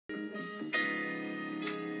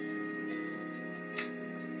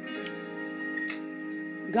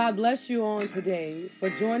God bless you on today for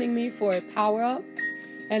joining me for a power up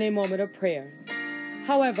and a moment of prayer.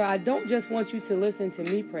 However, I don't just want you to listen to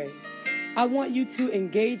me pray. I want you to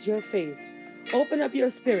engage your faith. Open up your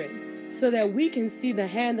spirit so that we can see the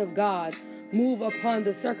hand of God move upon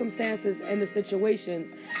the circumstances and the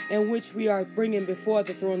situations in which we are bringing before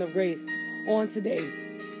the throne of grace on today.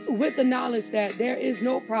 With the knowledge that there is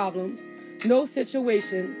no problem, no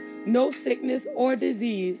situation, no sickness or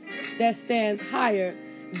disease that stands higher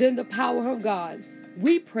than the power of God.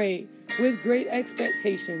 We pray with great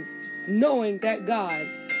expectations, knowing that God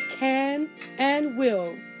can and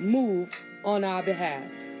will move on our behalf.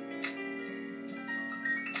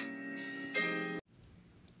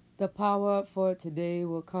 The power for today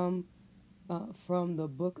will come from the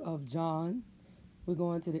book of John. We're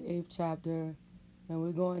going to the 8th chapter, and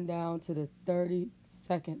we're going down to the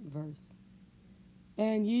 32nd verse.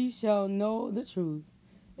 And ye shall know the truth,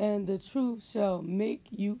 and the truth shall make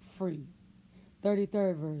you free.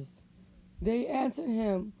 33rd verse. They answered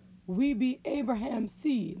him, We be Abraham's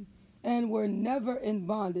seed, and were never in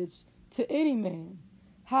bondage to any man.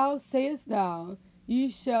 How sayest thou, ye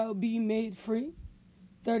shall be made free?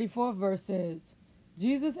 34th verse says,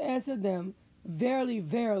 Jesus answered them, Verily,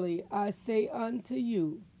 verily, I say unto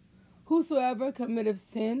you, whosoever committeth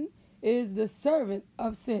sin is the servant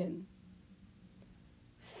of sin.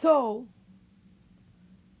 So,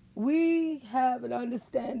 we have an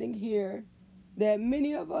understanding here that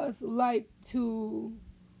many of us like to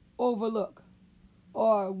overlook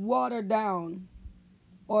or water down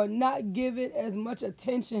or not give it as much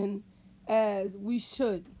attention as we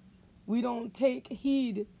should. We don't take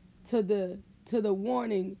heed to the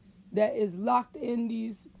warning that is locked in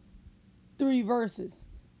these 3 verses.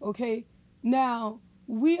 Okay? Now,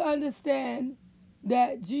 we understand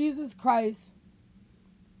that Jesus Christ,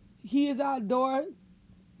 He is our door,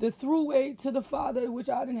 the throughway to the Father which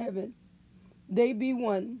art in heaven. They be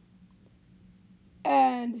one.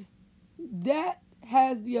 And that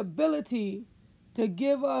has the ability to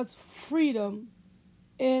give us freedom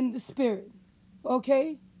in the Spirit.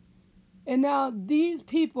 Okay? And now these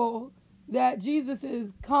people that Jesus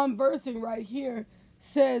is conversing right here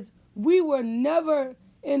says, we were never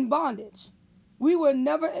in bondage. We were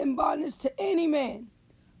never in bondage to any man.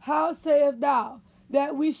 How sayest thou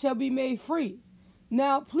that we shall be made free?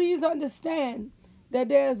 Now, please understand that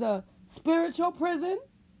there's a spiritual prison,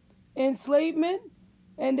 enslavement,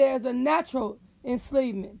 and there's a natural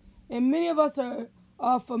enslavement. And many of us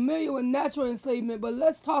are familiar with natural enslavement, but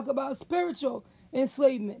let's talk about spiritual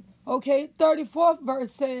enslavement. Okay, 34th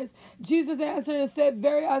verse says, Jesus answered and said,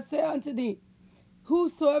 Verily I say unto thee,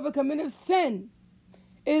 whosoever committeth sin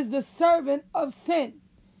is the servant of sin.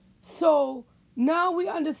 So now we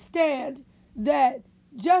understand that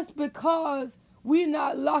just because we're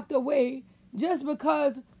not locked away, just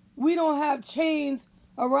because we don't have chains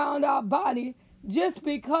around our body, just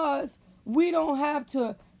because we don't have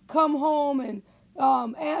to come home and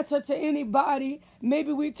answer to anybody.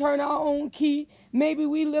 Maybe we turn our own key. Maybe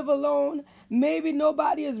we live alone. Maybe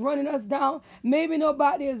nobody is running us down. Maybe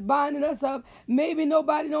nobody is binding us up. Maybe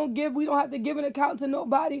nobody don't give. We don't have to give an account to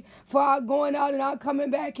nobody for our going out and our coming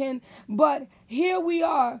back in. But here we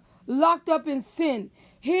are locked up in sin.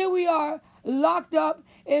 Here we are locked up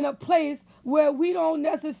in a place where we don't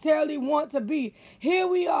necessarily want to be. Here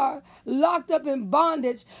we are locked up in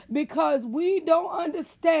bondage because we don't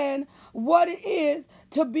understand what it is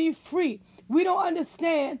to be free. We don't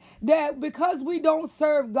understand that because we don't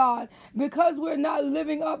serve God, because we're not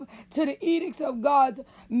living up to the edicts of God's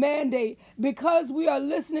mandate, because we are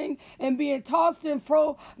listening and being tossed and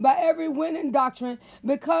fro by every wind and doctrine,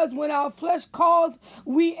 because when our flesh calls,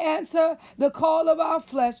 we answer the call of our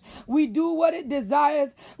flesh. We do what it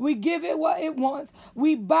desires. We give it what it wants.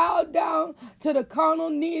 We bow down to the carnal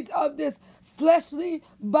needs of this fleshly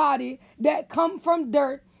body that come from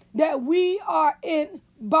dirt, that we are in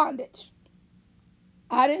bondage.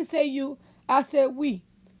 I didn't say you, I said we.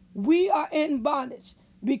 We are in bondage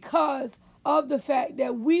because of the fact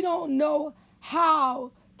that we don't know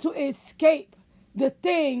how to escape the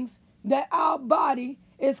things that our body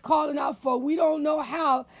is calling out for. We don't know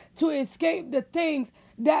how to escape the things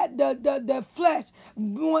that the flesh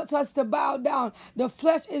wants us to bow down. The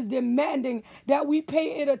flesh is demanding that we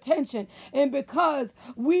pay it attention. And because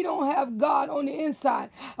we don't have God on the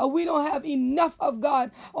inside, or we don't have enough of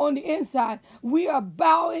God on the inside, we are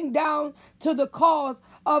bowing down to the cause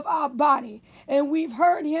of our body. And we've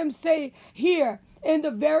heard him say here in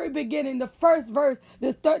the very beginning, the first verse,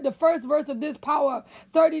 the first verse of this power,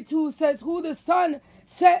 32 says, who the Son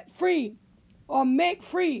set free or make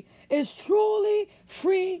free is truly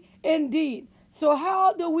free indeed. So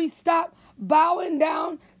how do we stop bowing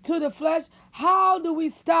down to the flesh? How do we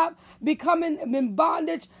stop becoming in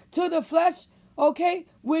bondage to the flesh? Okay,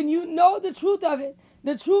 when you know the truth of it,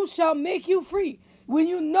 the truth shall make you free. When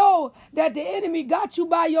you know that the enemy got you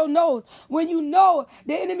by your nose, when you know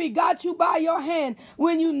the enemy got you by your hand,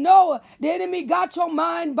 when you know the enemy got your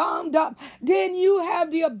mind bound up, then you have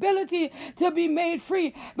the ability to be made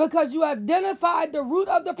free because you identified the root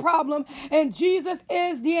of the problem, and Jesus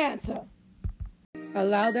is the answer.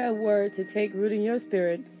 Allow that word to take root in your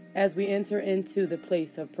spirit as we enter into the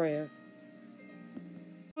place of prayer.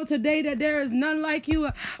 Today that there is none like you,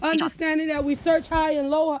 understanding that we search high and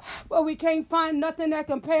low, but we can't find nothing that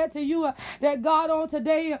compared to you, that God, on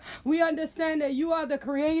today we understand that you are the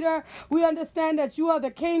creator, we understand that you are the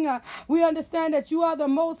king, we understand that you are the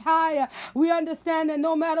most high, we understand that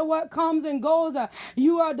no matter what comes and goes,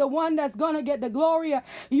 you are the one that's going to get the glory,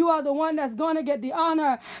 you are the one that's going to get the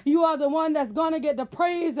honor, you are the one that's going to get the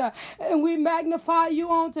praise, and we magnify you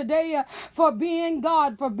on today for being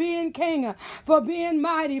God, for being king, for being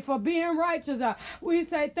mighty, for being righteous. We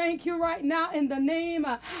say thank you right now in the name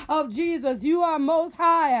of Jesus. You are most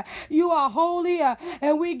high, you are holy,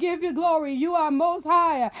 and we give you glory. You are most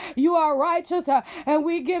high, you are righteous, and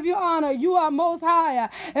we give you honor. You are most high,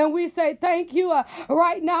 and we say thank you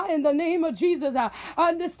right now in the name of Jesus.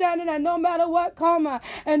 Understanding that no matter what comes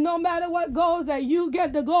and no matter what goes, that you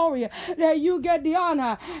get the glory, that you get the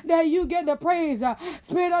honor, that you get the praise.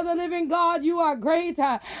 Spirit of the living God, you are great.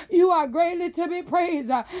 You are greatly to be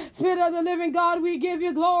praised. Spirit of the living God, we give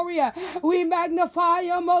you glory. We magnify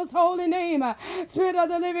your most holy name. Spirit of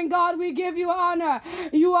the living God, we give you honor.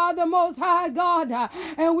 You are the most high God.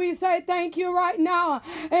 And we say thank you right now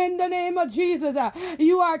in the name of Jesus.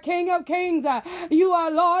 You are King of kings. You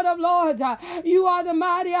are Lord of lords. You are the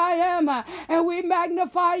mighty I am. And we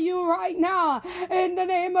magnify you right now in the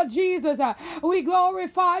name of Jesus. We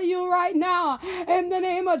glorify you right now in the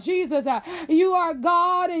name of Jesus. You are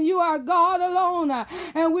God and you are God alone.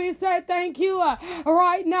 And we say thank you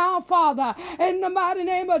right now, Father, in the mighty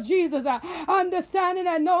name of Jesus. Understanding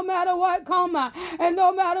that no matter what comes and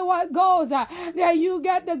no matter what goes, that you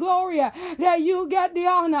get the glory, that you get the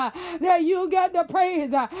honor, that you get the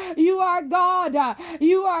praise. You are God,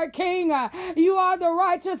 you are King, you are the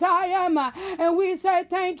righteous I am. And we say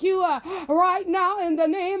thank you right now in the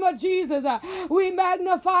name of Jesus. We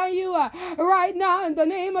magnify you right now in the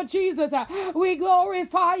name of Jesus. We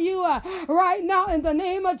glorify you right now in the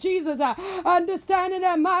name of Jesus. Understanding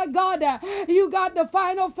that, my God, you got the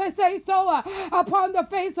final say so upon the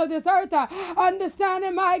face of this earth.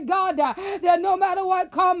 Understanding, my God, that no matter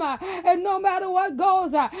what comes and no matter what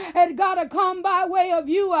goes, it got to come by way of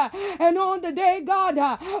you. And on the day,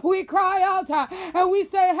 God, we cry out and we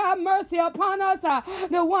say, have mercy upon us,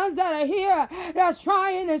 the ones that are here, that's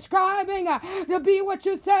trying and striving to be what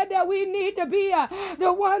you said that we need to be,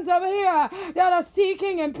 the ones over here that are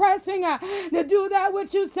seeking and pressing to do that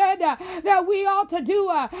which you said that we ought to do.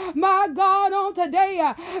 My God, on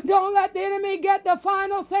today, don't let the enemy get the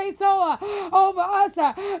final say so over us.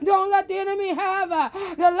 Don't let the enemy have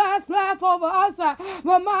the last laugh over us.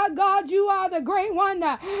 But my God, you are the great one.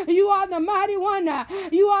 You are the mighty one.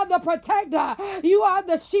 You are the protector. You are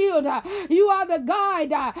the shield. You are the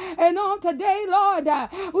guide. And on today, Lord,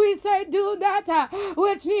 we say do that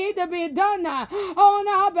which need to be done on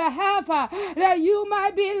our behalf, that you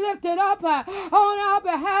might be lifted up on our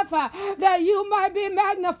behalf, that you might be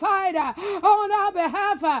magnified on our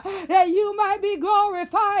behalf, that you might be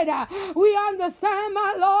glorified. We understand,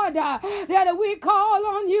 my Lord, that if we call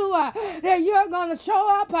on you, that you're going to show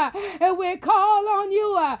up. If we call on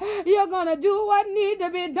you, you're going to do what need to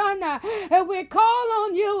be done. If we call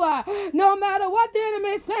on you, no matter what the enemy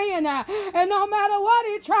is saying, and no matter what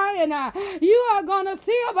he's trying, you are going to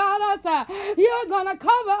see about us. You're going to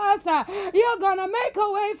cover us. You're going to make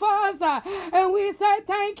a way for us. And we say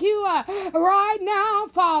thank you right now,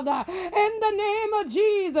 Father, in the name of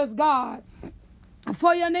Jesus, God.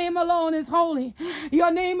 For your name alone is holy.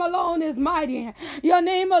 Your name alone is mighty. Your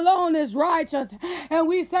name alone is righteous. And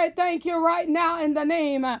we say thank you right now in the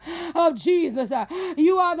name of Jesus.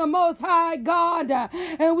 You are the most high God.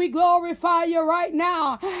 And we glorify you right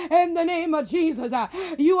now in the name of Jesus.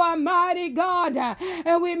 You are mighty God.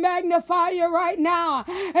 And we magnify you right now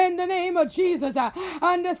in the name of Jesus.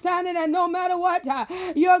 Understanding that no matter what,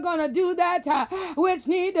 you're going to do that which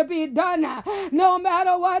need to be done. No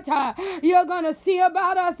matter what, you're going to see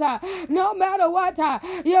about us. No matter what,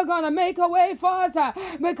 you're going to make a way for us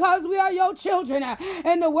because we are your children.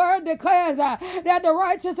 And the word declares that the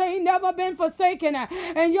righteous ain't never been forsaken,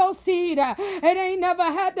 and your seed, it ain't never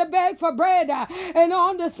had to beg for bread. And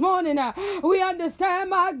on this morning, we understand,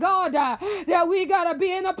 my God, that we got to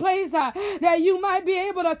be in a place that you might be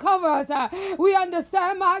able to cover us. We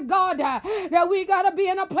understand, my God, that we got to be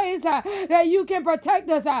in a place that you can protect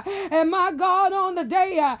us. And my God, on the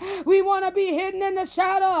day, we want to be hidden in the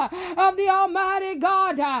shadow of the Almighty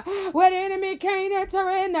God, where the enemy can't enter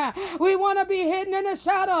in. We want to be hidden in the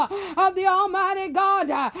shadow of the Almighty God,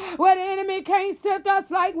 where the enemy can't sift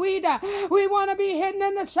us like wheat. We want to be hidden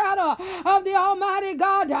in the shadow of the Almighty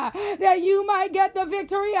God, that you might get the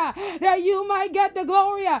victory, that you might get the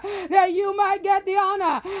glory, that you might get the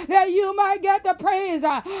honor, that you might get the praise.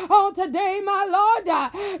 On today, my Lord,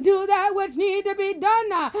 do that which need to be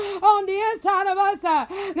done on the inside of us,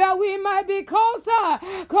 that we might be closer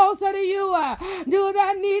to you. Do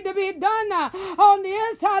that need to be done on the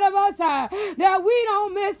inside of us, that we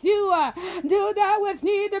don't miss you. Do that which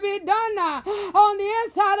need to be done on the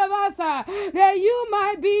inside of us, that you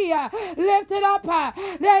might be lifted up,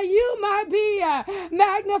 that you might be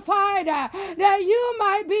magnified, that you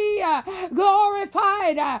might be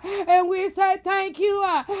glorified. And we say thank you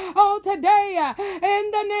on today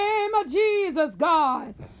in the name of Jesus,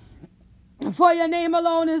 God. For your name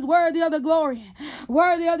alone is worthy of the glory,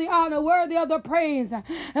 worthy of the honor, worthy of the praise.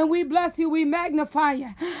 And we bless you, we magnify you.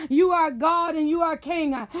 You are God and you are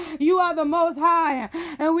King. You are the Most High.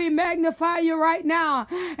 And we magnify you right now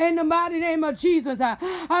in the mighty name of Jesus.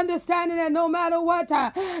 Understanding that no matter what,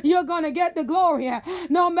 you're going to get the glory.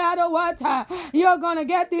 No matter what, you're going to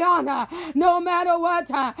get the honor. No matter what,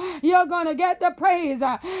 you're going to get the praise.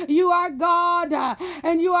 You are God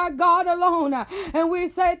and you are God alone. And we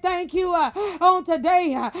say thank you on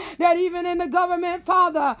today, that even in the government,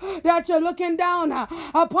 Father, that you're looking down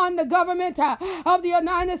upon the government of the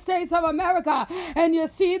United States of America, and you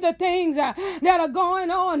see the things that are going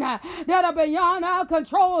on that are beyond our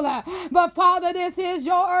control. But Father, this is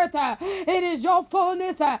your earth. It is your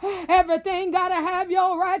fullness. Everything got to have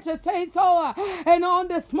your righteous say so. And on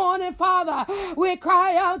this morning, Father, we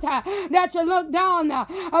cry out that you look down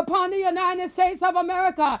upon the United States of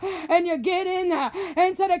America, and you get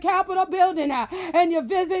into the Capitol building, and you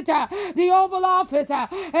visit the Oval Office,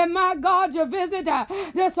 and my God, you visit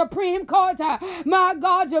the Supreme Court, my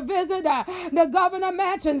God, you visit the governor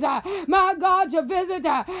mansions, my God, you visit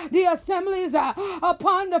the assemblies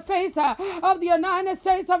upon the face of the United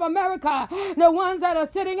States of America, the ones that are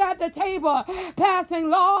sitting at the table passing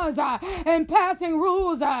laws and passing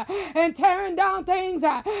rules and tearing down things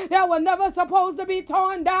that were never supposed to be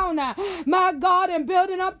torn down, my God, and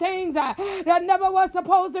building up things that never was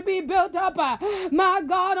supposed to be built up, my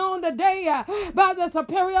God, on the day, by the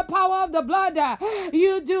superior power of the blood,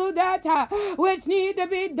 you do that which need to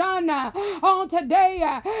be done on today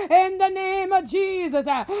in the name of Jesus,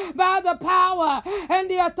 by the power and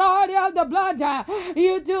the authority of the blood,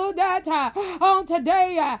 you do that on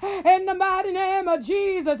today in the mighty name of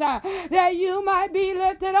Jesus, that you might be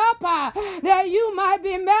lifted up, that you might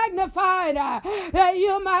be magnified, that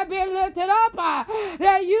you might be lifted up,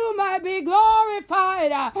 that you might be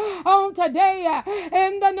glorified on today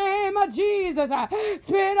in the name of Jesus.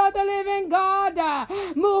 Spirit of the living God,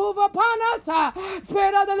 move upon us.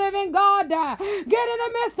 Spirit of the living God, get in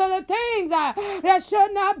the midst of the things that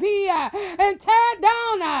should not be, and tear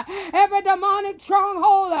down every demonic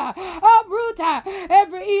stronghold, uproot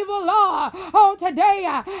every evil law on today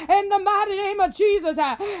in the mighty name of Jesus.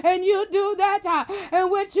 And you do that in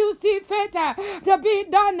which you see fit to be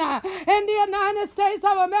done in the United States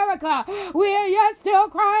of America. We are yet still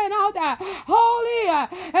crying out, holy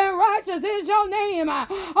and righteous is your name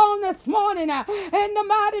on this morning in the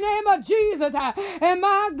mighty name of Jesus. And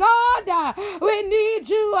my God, we need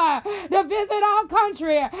you to visit our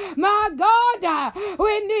country. My God,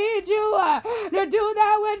 we need you to do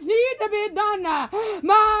that which needs to be done.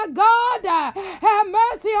 My God, have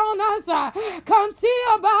mercy on us. Come see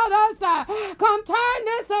about us. Come turn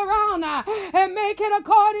this around and make it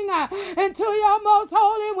according into your most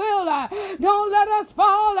holy will. Don't let us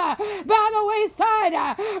fall by the wayside.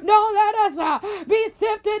 Don't let us be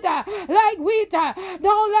sifted like wheat.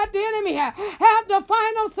 Don't let the enemy have the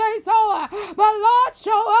final say so. But Lord,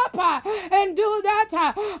 show up and do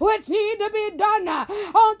that which need to be done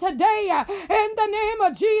on today in the name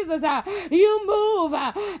of Jesus. You move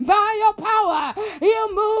by your power.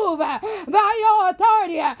 You move by your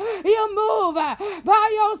authority. You move by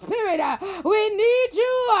your spirit. We need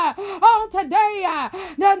you on today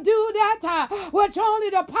to do that which only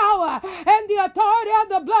the power and the authority of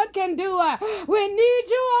the blood can do. We need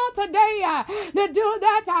you on today to do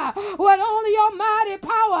that what only your mighty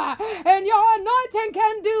power and your anointing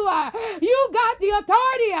can do. You got the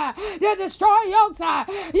authority to destroy yokes.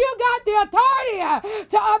 You got the authority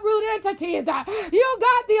to uproot entities. You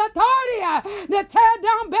got the authority to tear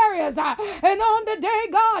down barriers. And on the day,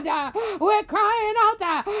 God, we're crying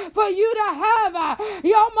out for you to have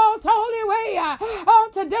your most holy way.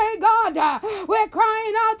 On today, God, we're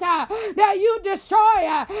crying out that you destroy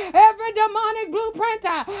every demonic blueprint.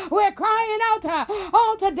 We're crying out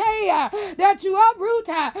on today that you uproot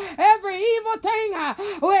every evil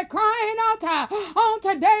thing. We're crying out on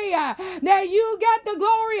today that you get the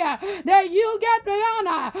glory, that you get the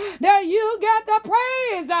honor, that you get the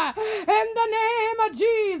praise in the name of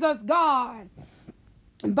Jesus, God.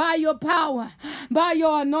 By your power, by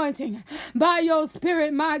your anointing, by your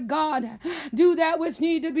spirit, my God, do that which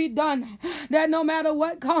need to be done, that no matter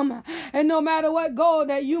what come and no matter what go,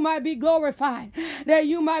 that you might be glorified, that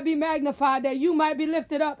you might be magnified, that you might be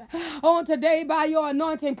lifted up on today by your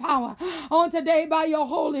anointing power, on today by your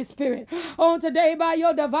Holy Spirit, on today by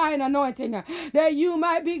your divine anointing, that you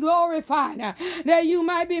might be glorified, that you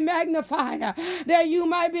might be magnified, that you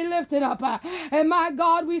might be lifted up. And my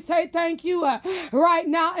God, we say thank you right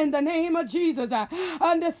now in the name of Jesus,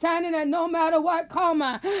 understanding that no matter what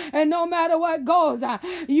comes and no matter what goes,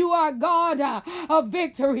 you are God of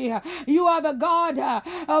victory. You are the God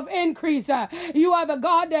of increase. You are the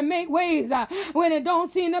God that make ways when it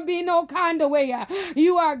don't seem to be no kind of way.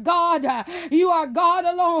 You are God. You are God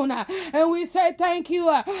alone. And we say thank you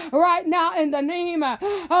right now in the name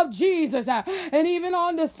of Jesus. And even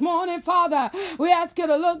on this morning, Father, we ask you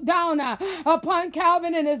to look down upon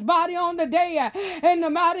Calvin and his body on the day in the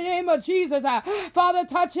mighty name of Jesus. Father,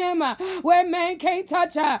 touch him where man can't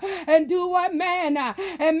touch and do what man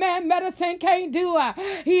and man medicine can't do.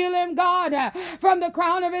 Heal him, God, from the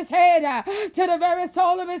crown of his head to the very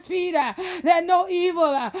sole of his feet, that no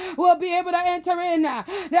evil will be able to enter in,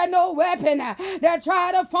 that no weapon that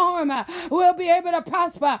try to form will be able to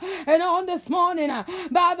prosper. And on this morning,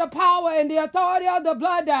 by the power and the authority of the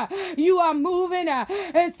blood, you are moving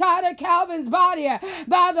inside of Calvin's body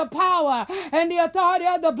by the power and the authority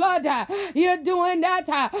of the blood. You're doing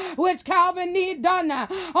that which Calvin need done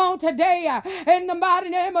on today in the mighty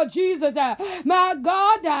name of Jesus. My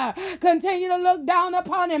God, continue to look down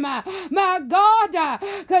upon him. My God,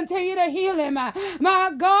 continue to heal him.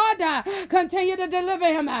 My God, continue to deliver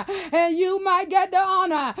him. And you might get the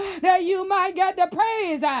honor, that you might get the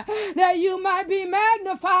praise, that you might be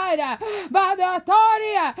magnified by the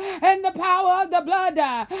authority and the power of the blood.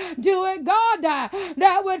 Do it, God,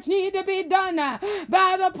 that which need to be done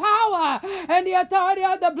by the power and the authority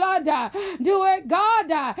of the blood. Do it,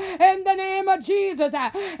 God, in the name of Jesus.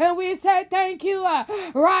 And we say thank you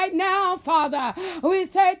right now, Father. We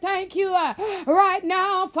say thank you right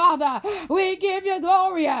now, Father. We give you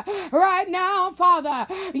glory right now, Father.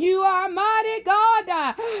 You are mighty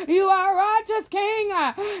God. You are righteous King.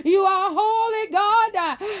 You are holy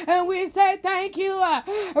God. And we say thank you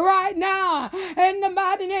right now in the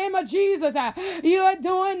mighty name of Jesus. You are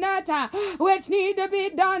doing that which need to be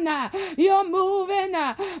done. You're moving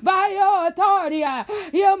by your authority.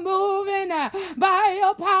 You're moving by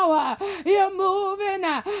your power. You're moving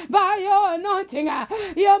by your anointing.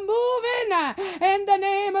 You're moving in the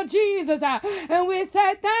name of Jesus. And we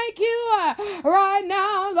say thank you right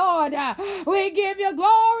now, Lord. We give you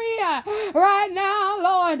glory right now,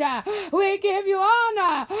 Lord. We give you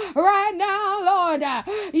honor right now, Lord.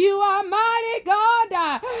 You are mighty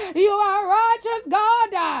God. You are righteous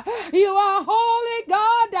God. You are holy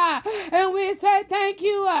God. And we say thank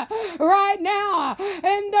you right now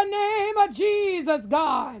in the name of Jesus,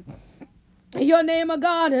 God. Your name, of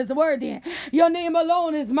God, is worthy. Your name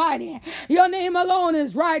alone is mighty. Your name alone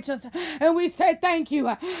is righteous. And we say thank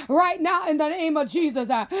you right now in the name of Jesus.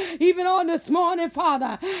 Even on this morning,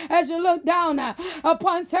 Father, as you look down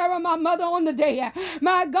upon Sarah, my mother, on the day,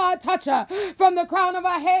 my God, touch her from the crown of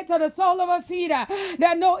her head to the sole of her feet,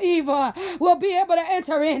 that no evil will be able to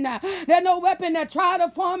enter in, that no weapon that try to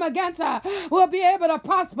form against her will be able to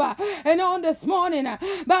prosper. And on this morning,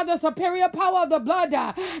 by the superior power of the blood,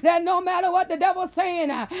 that no matter what what the devil's saying,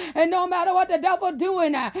 and no matter what the devil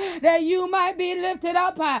doing, that you might be lifted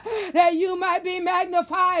up, that you might be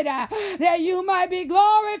magnified, that you might be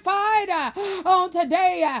glorified on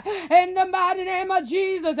today in the mighty name of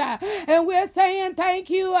Jesus. And we're saying thank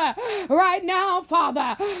you right now,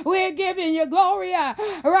 Father. We're giving you glory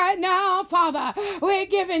right now, Father. We're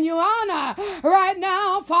giving you honor right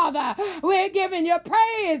now, Father. We're giving you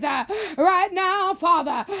praise right now,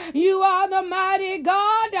 Father. You are the mighty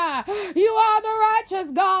God. You are the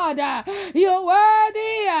righteous God. You're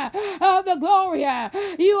worthy of the glory.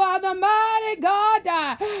 You are the mighty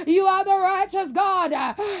God. You are the righteous God.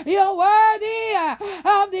 You're worthy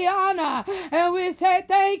of the honor. And we say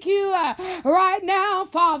thank you right now,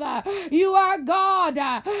 Father. You are God.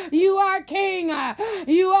 You are King.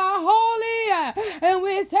 You are holy. And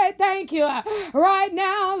we say thank you right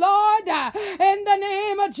now, Lord, in the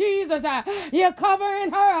name of Jesus. You're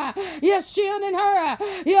covering her. You're shielding her.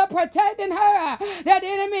 You're protecting her. That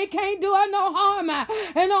enemy can't do her no harm.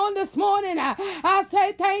 And on this morning, I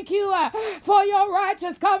say thank you for your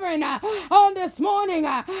righteous covering. On this morning,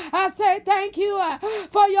 I say thank you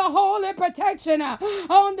for your holy protection.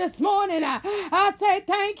 On this morning, I say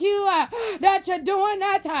thank you that you're doing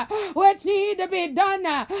that which need to be done.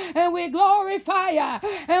 And we glorify you,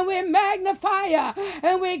 and we magnify you,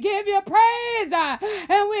 and we give you praise,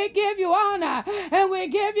 and we give you honor, and we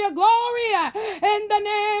give you glory in the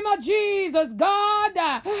name of Jesus.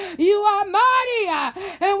 God, you are mighty,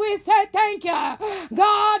 and we say thank you.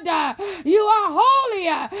 God, you are holy,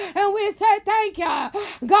 and we say thank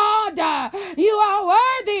you. God, you are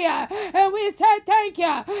worthy, and we say thank you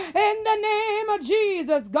in the name of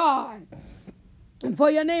Jesus, God. And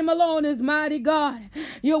for your name alone is mighty God.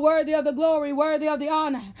 You're worthy of the glory, worthy of the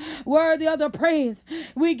honor, worthy of the praise.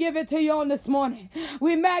 We give it to you on this morning.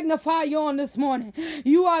 We magnify you on this morning.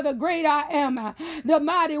 You are the great I am, the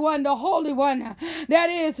mighty one, the holy one.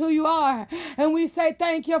 That is who you are. And we say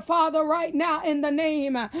thank you, Father, right now in the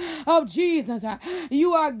name of Jesus.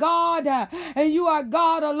 You are God, and you are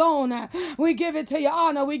God alone. We give it to your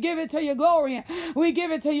honor. We give it to your glory. We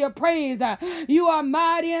give it to your praise. You are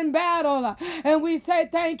mighty in battle, and we say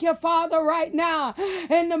thank you, Father, right now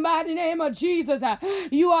in the mighty name of Jesus.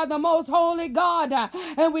 You are the most holy God,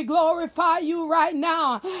 and we glorify you right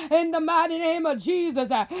now in the mighty name of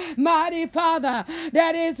Jesus. Mighty Father,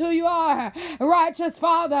 that is who you are. Righteous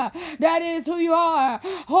Father, that is who you are.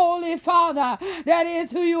 Holy Father, that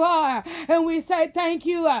is who you are. And we say thank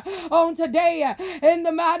you on today in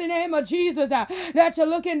the mighty name of Jesus, that you're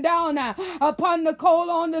looking down upon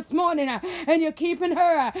Nicole on this morning, and you're keeping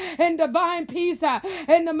her in divine peace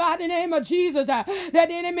in the mighty name of Jesus. That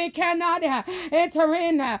enemy cannot enter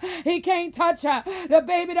in. He can't touch the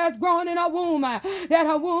baby that's growing in her womb. That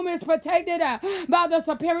her womb is protected by the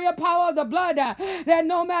superior power of the blood. That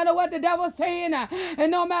no matter what the devil's saying,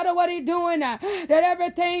 and no matter what he's doing, that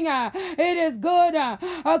everything it is good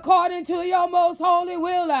according to your most holy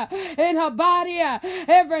will in her body.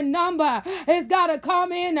 Every number has got to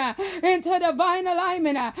come in into divine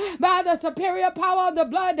alignment by the superior power of the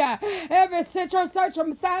blood. Every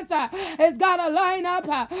circumstance has got to line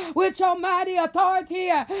up with your mighty authority.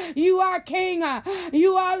 You are King.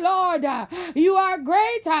 You are Lord. You are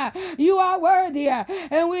great. You are worthy.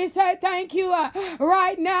 And we say thank you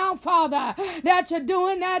right now, Father, that you're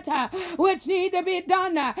doing that which need to be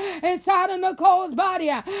done inside of Nicole's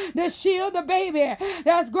body to shield the baby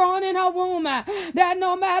that's growing in her womb. That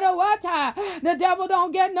no matter what, the devil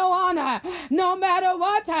don't get no honor. No matter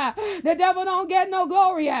what, the devil don't get no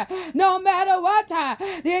glory. No matter what,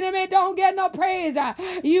 the enemy don't get no praise.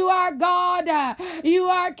 You are God. You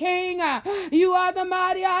are King. You are the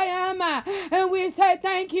mighty I am. And we say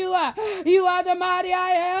thank you. You are the mighty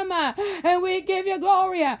I am. And we give you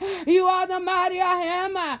glory. You are the mighty I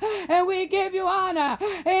am. And we give you honor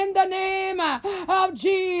in the name of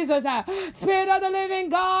Jesus. Spirit of the living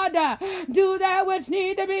God, do that which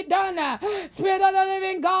need to be done. Spirit of the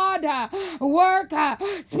living God, work.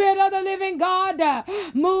 Spirit of the living God,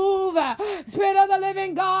 move. Spirit of the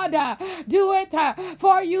living God, do it,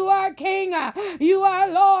 for you are King. You are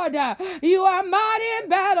Lord. You are mighty in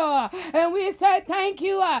battle. And we say thank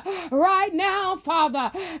you right now,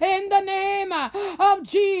 Father, in the name of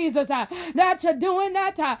Jesus, that you're doing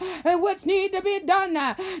that and which need to be done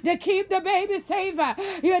to keep the baby safe.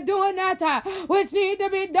 You're doing that which need to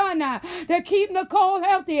be done to keep Nicole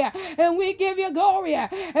healthy. And we give you glory,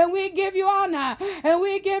 and we give you honor, and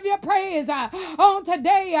we give you praise on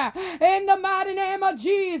today in the mighty name of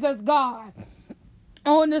Jesus, God.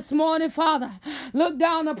 On this morning, Father, Look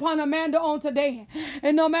down upon Amanda on today.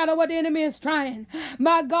 And no matter what the enemy is trying,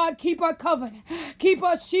 my God, keep her covered. Keep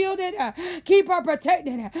her shielded. Keep her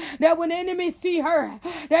protected. That when the enemy see her,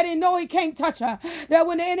 that he know he can't touch her. That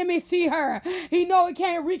when the enemy see her, he know he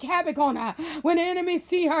can't wreak havoc on her. When the enemy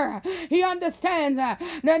see her, he understands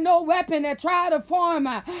that no weapon that try to form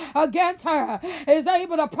against her is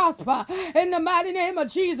able to prosper. In the mighty name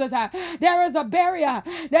of Jesus, there is a barrier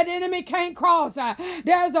that the enemy can't cross.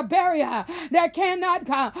 There is a barrier that cannot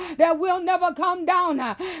come, that will never come down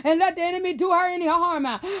and let the enemy do her any harm.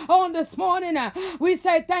 On this morning, we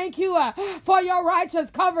say thank you for your righteous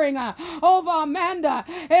covering over Amanda.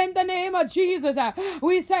 In the name of Jesus,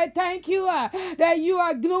 we say thank you that you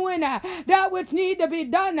are doing that which need to be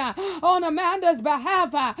done on Amanda's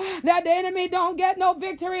behalf. That the enemy don't get no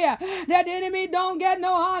victory. That the enemy don't get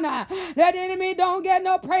no honor. That the enemy don't get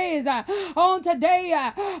no praise. On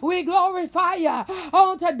today, we glorify you.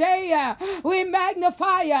 On today, we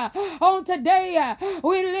magnify you. On today,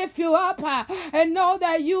 we lift you up and know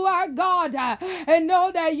that you are God and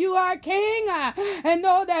know that you are King and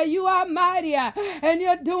know that you are mighty and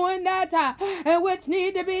you're doing that and which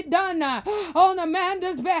need to be done on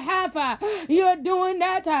Amanda's behalf. You're doing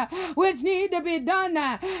that which need to be done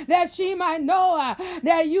that she might know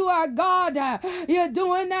that you are God. You're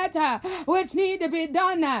doing that which need to be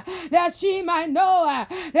done that she might know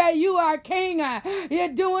that you are King.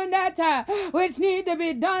 You're doing that which need to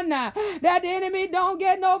be done that the enemy don't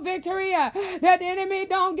get no victory, that the enemy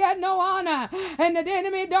don't get no honor, and that the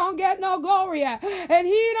enemy don't get no glory, and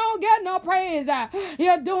he don't get no praise.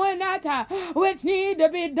 You're doing that which need to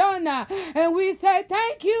be done, and we say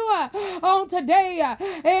thank you on today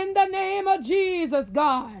in the name of Jesus,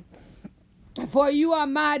 God. For you are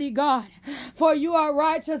mighty God, for you are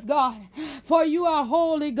righteous God, for you are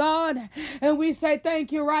holy God, and we say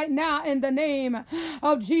thank you right now in the name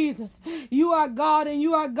of Jesus. You are God and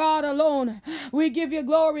you are God alone. We give you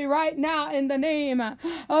glory right now in the name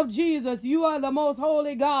of Jesus. You are the most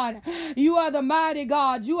holy God. You are the mighty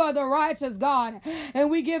God. You are the righteous God,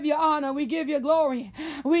 and we give you honor. We give you glory.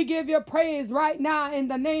 We give you praise right now in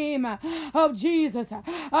the name of Jesus.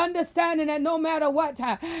 Understanding that no matter what,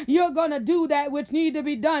 you're going to do that which need to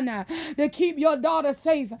be done to keep your daughter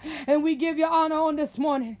safe. And we give you honor on this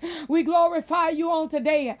morning. We glorify you on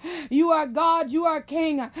today. You are God. You are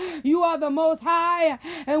King. You are the Most High.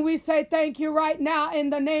 And we say thank you right now in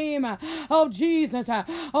the name of Jesus.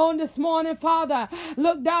 On this morning, Father,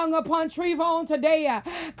 look down upon Treva on today.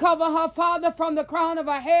 Cover her, Father, from the crown of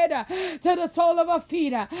her head to the sole of her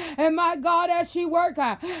feet. And my God, as she work,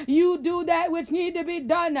 you do that which need to be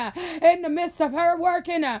done in the midst of her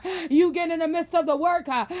working. You get in the midst of the work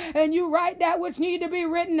and you write that which need to be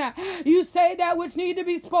written. You say that which need to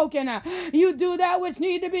be spoken. You do that which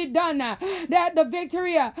need to be done. That the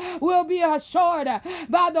victory will be assured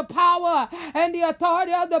by the power and the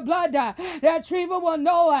authority of the blood. That Treva will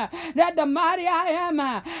know that the mighty I am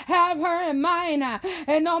have her in mind.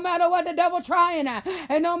 And no matter what the devil trying,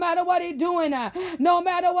 and no matter what he doing, no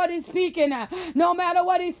matter what he's speaking, no matter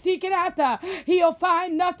what he's seeking after, he'll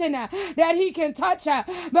find nothing that he can touch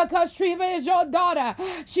because Treva is your daughter.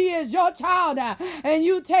 She is your child, and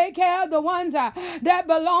you take care of the ones that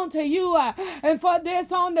belong to you. And for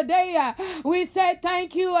this on the day, we say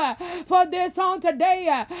thank you. For this on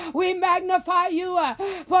today, we magnify you.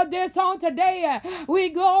 For this on today, we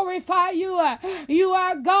glorify you. You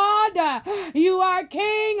are God. You are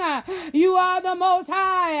King. You are the Most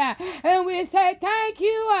High. And we say thank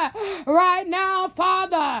you right now,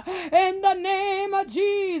 Father, in the name of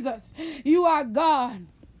Jesus. You are God.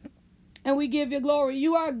 And we give you glory.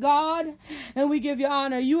 You are God, and we give you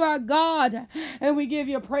honor. You are God, and we give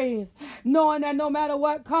you praise. Knowing that no matter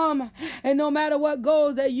what comes and no matter what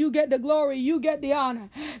goes, that you get the glory, you get the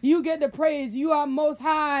honor, you get the praise. You are Most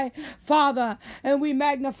High, Father, and we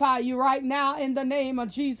magnify you right now in the name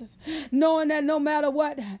of Jesus. Knowing that no matter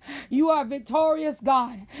what, you are victorious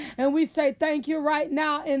God, and we say thank you right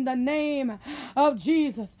now in the name of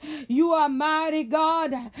Jesus. You are mighty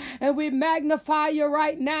God, and we magnify you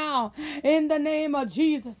right now in the name of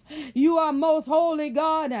Jesus. You are most holy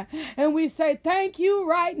God, and we say thank you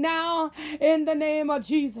right now in the name of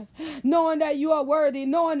Jesus. Knowing that you are worthy,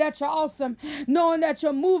 knowing that you're awesome, knowing that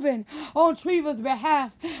you're moving on Treva's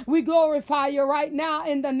behalf, we glorify you right now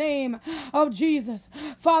in the name of Jesus.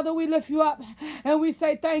 Father, we lift you up and we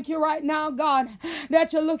say thank you right now, God,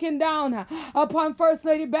 that you're looking down upon First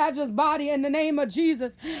Lady Badger's body in the name of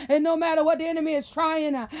Jesus. And no matter what the enemy is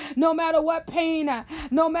trying, no matter what pain,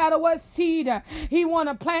 no matter what seed he want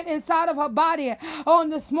to plant inside of her body on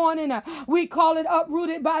this morning. We call it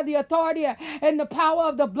uprooted by the authority and the power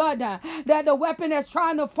of the blood. That the weapon that's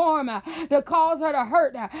trying to form to cause her to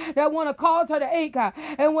hurt, that want to cause her to ache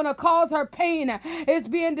and want to cause her pain is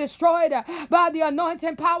being destroyed by the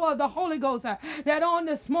anointing power of the Holy Ghost. That on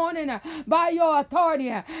this morning, by your authority,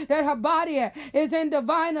 that her body is in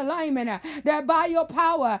divine alignment. That by your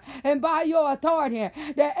power and by your authority,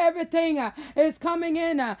 that everything is coming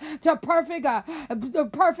in to perfect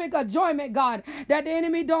enjoyment, God. That the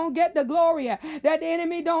enemy don't get the glory, that the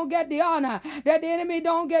enemy don't get the honor, that the enemy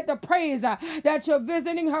don't get the praise. That you're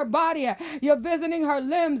visiting her body, you're visiting her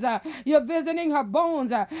limbs, you're visiting her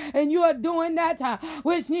bones, and you are doing that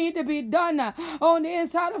which need to be done on the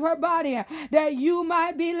inside of her body, that you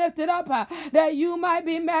might be lifted up, that you might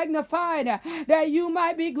be magnified, that you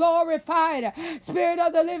might be glorified. Spirit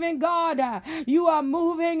of the living God, you are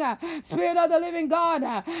moving. Spirit of the living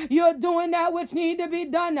God, you're doing that which need to be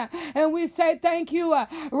done, and we say thank you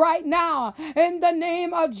right now in the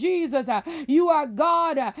name of Jesus. You are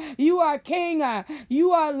God, you are King,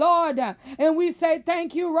 you are Lord, and we say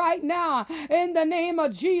thank you right now in the name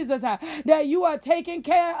of Jesus that you are taking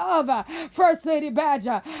care of First Lady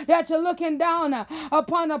Badger, that you're looking down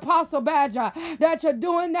upon Apostle Badger, that you're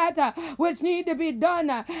doing that which need to be done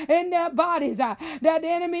in their bodies, that the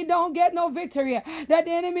enemy don't get no victory, that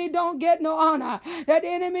the enemy don't get no honor, that the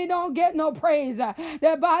enemy don't get no praise,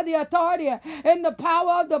 that by the authority and the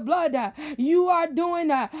power of the blood, you are doing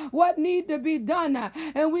what need to be done,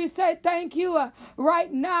 and we say thank you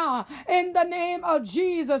right now in the name of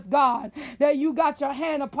Jesus, God, that you got your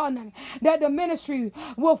hand upon them, that the ministry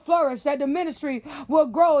will flourish, that the ministry will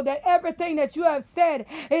grow, that everything that you have said,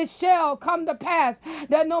 it shall come to pass,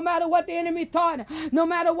 that no matter what the enemy thought, no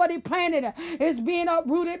matter what he planted, is being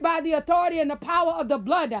uprooted by the authority and the power of the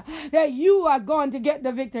blood, that you are going to get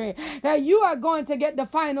the victory, that you are going to get the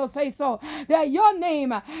final say so, that your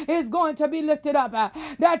name is going to be lifted up,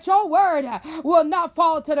 that your word will not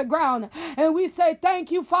fall to the ground. And we say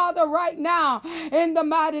thank you, Father, right now in the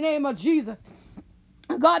mighty name of Jesus.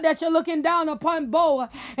 God, that you're looking down upon Bo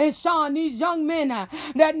and Sean, these young men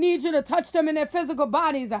that need you to touch them in their physical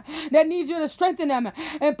bodies, that need you to strengthen them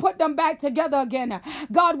and put them back together again.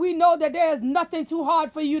 God, we know that there is nothing too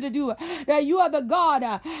hard for you to do, that you are the God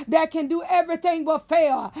that can do everything but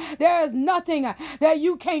fail. There is nothing that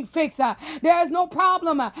you can't fix. There is no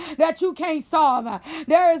problem that you can't solve.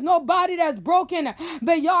 There is nobody that's broken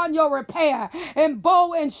beyond your repair. And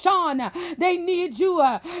Bo and Sean, they need you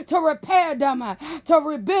to repair them, to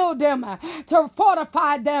rebuild them, to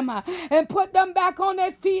fortify them, and put them back on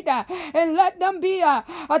their feet, and let them be a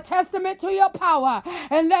testament to your power,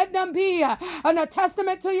 and let them be a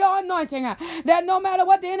testament to your anointing, that no matter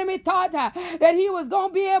what the enemy thought that he was going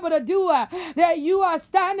to be able to do, that you are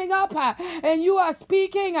standing up and you are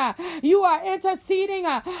speaking, you are interceding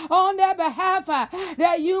on their behalf,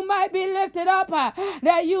 that you might be lifted up,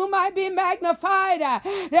 that you might be magnified,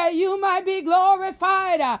 that you might be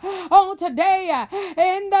glorified on today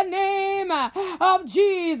in the name of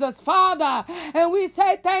Jesus, Father. And we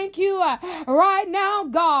say thank you right now,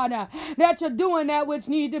 God, that you're doing that which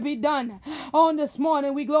need to be done on this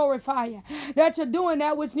morning. We glorify you that you're doing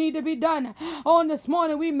that which need to be done on this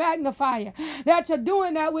morning. We magnify you that you're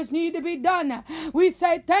doing that which need to be done. We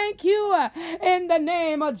say thank you in the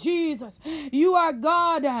name of Jesus. You are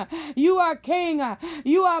God, you are King,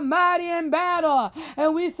 you are mighty in battle,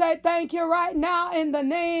 and we say thank you right now in the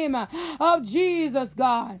name of Jesus,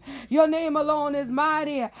 God. Your name alone is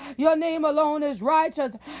mighty. Your name alone is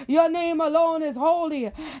righteous. Your name alone is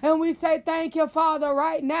holy. And we say thank you, Father,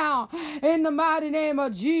 right now in the mighty name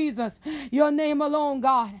of Jesus. Your name alone,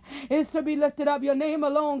 God, is to be lifted up. Your name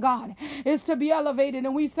alone, God, is to be elevated.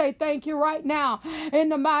 And we say thank you right now in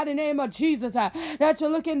the mighty name of Jesus, that you're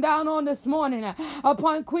looking down on this morning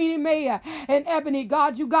upon Queenie Mae and Ebony.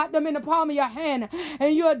 God, you got them in the palm of your hand,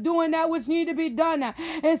 and you're doing that which need to be done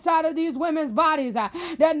inside of these women's bodies,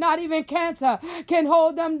 that not even cancer can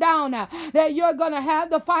hold them down, that you're going to have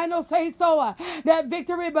the final say so, that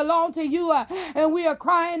victory belongs to you, and we are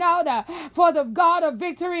crying out for the God of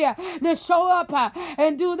victory to show up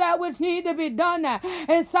and do that which need to be done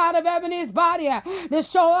inside of Ebony's body, to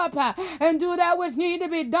show up and do that which need to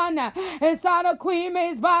be done inside of Queen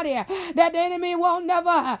Mae's body, that the enemy won't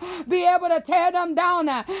never be able to tear them down,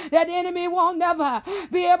 that the enemy won't never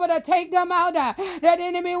be able to take them out, that the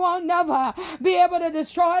enemy won't never be able to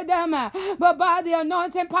destroy them, but by the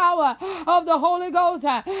anointing power of the Holy Ghost,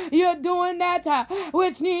 you're doing that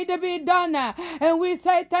which need to be done, and we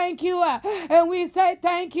say thank you, and we say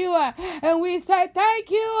thank you, and we say thank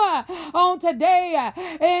you on today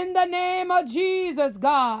in the name of Jesus,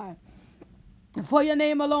 God. For your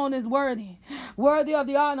name alone is worthy, worthy of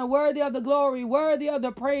the honor, worthy of the glory, worthy of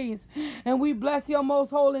the praise. And we bless your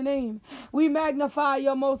most holy name. We magnify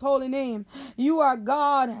your most holy name. You are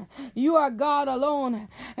God. You are God alone.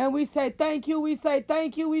 And we say thank you. We say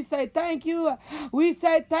thank you. We say thank you. We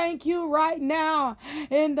say thank you right now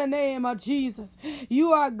in the name of Jesus.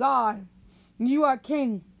 You are God. You are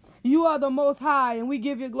King. You are the most high, and we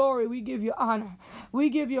give you glory. We give you honor.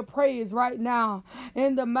 We give you praise right now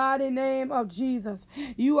in the mighty name of Jesus.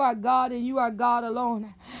 You are God, and you are God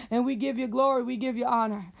alone. And we give you glory. We give you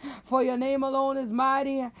honor. For your name alone is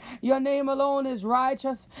mighty. Your name alone is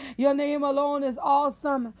righteous. Your name alone is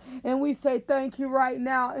awesome. And we say thank you right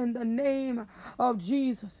now in the name of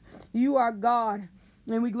Jesus. You are God,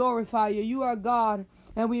 and we glorify you. You are God,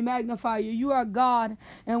 and we magnify you. You are God,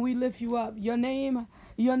 and we lift you up. Your name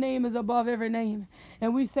is above every name.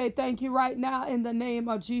 And we say thank you right now in the name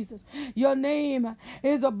of Jesus. Your name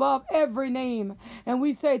is above every name. And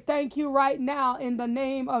we say thank you right now in the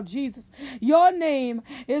name of Jesus. Your name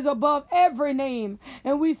is above every name.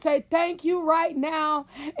 And we say thank you right now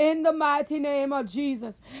in the mighty name of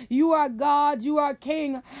Jesus. You are God. You are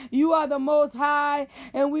King. You are the Most High.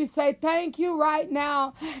 And we say thank you right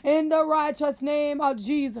now in the righteous name of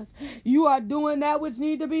Jesus. You are doing that which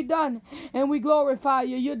need to be done. And we glorify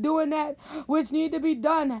you. You're doing that which need to be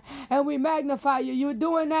done, and we magnify you. You're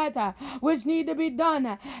doing that which need to be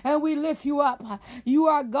done, and we lift you up. You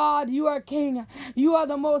are God. You are King. You are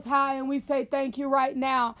the Most High, and we say thank you right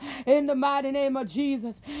now in the mighty name of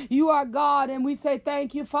Jesus. You are God, and we say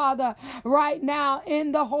thank you, Father, right now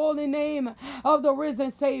in the holy name of the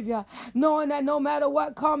risen Savior, knowing that no matter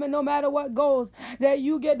what comes and no matter what goes, that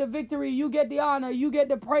you get the victory, you get the honor, you get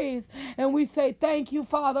the praise, and we say thank you,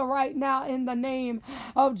 Father, right now in the name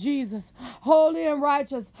of Jesus. Holy and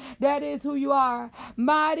righteous, that is who you are.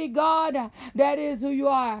 Mighty God, that is who you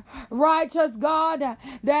are. Righteous God,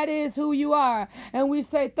 that is who you are. And we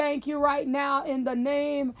say thank you right now in the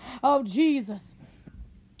name of Jesus.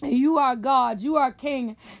 You are God, you are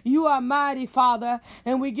King, you are mighty, Father,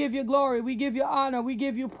 and we give you glory, we give you honor, we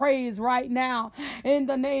give you praise right now in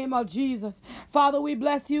the name of Jesus. Father, we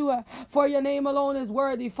bless you for your name alone is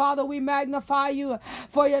worthy. Father, we magnify you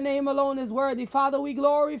for your name alone is worthy. Father, we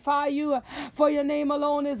glorify you for your name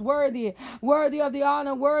alone is worthy. Worthy of the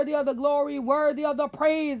honor, worthy of the glory, worthy of the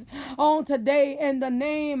praise on today in the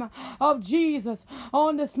name of Jesus.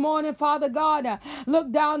 On this morning, Father God,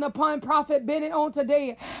 look down upon Prophet Bennett on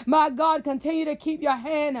today. My God, continue to keep your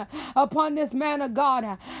hand upon this man of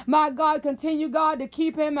God. My God, continue, God, to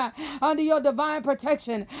keep him under your divine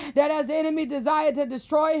protection. That as the enemy desire to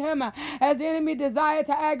destroy him, as the enemy desire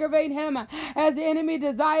to aggravate him, as the enemy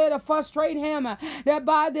desire to frustrate him, that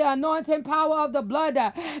by the anointing power of the blood,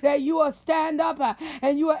 that you will stand up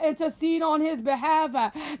and you will intercede on his behalf,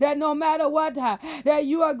 that no matter what, that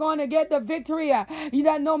you are going to get the victory,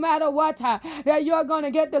 that no matter what, that you are going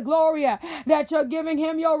to get the glory, that you're giving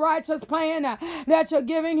him your righteous plan, that you're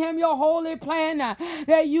giving him your holy plan,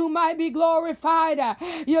 that you might be glorified.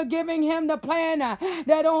 You're giving him the plan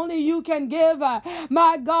that only you can give,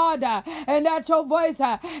 my God, and that your voice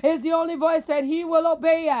is the only voice that he will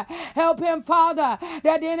obey. Help him, Father,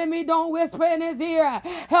 that the enemy don't whisper in his ear.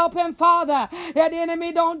 Help him, Father, that the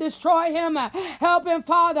enemy don't destroy him. Help him,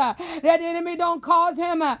 Father, that the enemy don't cause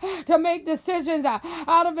him to make decisions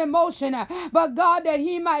out of emotion, but God, that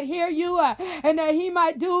he might hear you and that he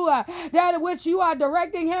might do that which you are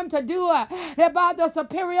directing him to do, that by the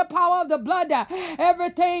superior power of the blood,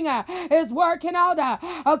 everything is working out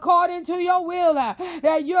according to your will,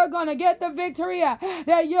 that you're going to get the victory,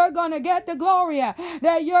 that you're going to get the glory,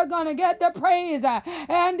 that you're going to get the praise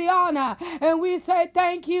and the honor. And we say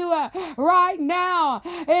thank you right now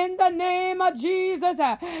in the name of Jesus.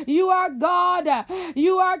 You are God,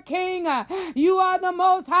 you are King, you are the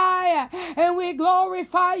Most High, and we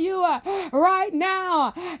glorify you right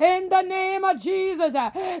now in the name of Jesus.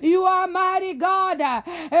 You are mighty God,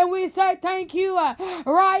 and we say thank you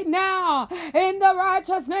right now in the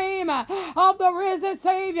righteous name of the risen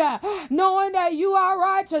Savior, knowing that you are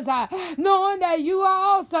righteous, knowing that you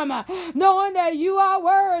are awesome, knowing that you are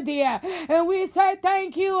worthy, and we say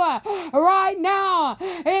thank you right now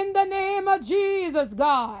in the name of Jesus,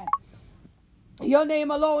 God. Your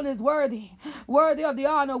name alone is worthy, worthy of the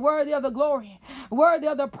honor, worthy of the glory, worthy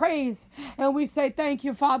of the praise. And we say thank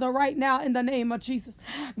you, Father, right now in the name of Jesus.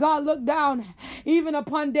 God, look down even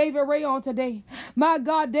upon David Ray on today. My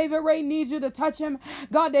God, David Ray needs you to touch him,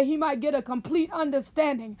 God, that he might get a complete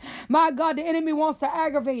understanding. My God, the enemy wants to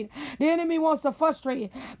aggravate, the enemy wants to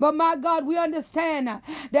frustrate. But my God, we understand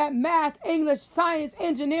that math, English, science,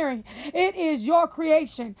 engineering, it is your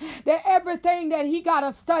creation. That everything that he got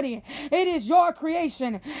to study, it is your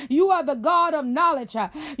creation. You are the God of knowledge.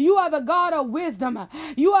 You are the God of wisdom.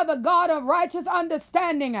 You are the God of righteous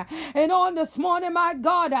understanding. And on this morning, my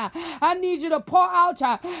God, I need you to pour out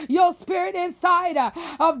your spirit inside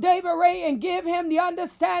of David Ray and give him the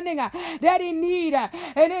understanding that he need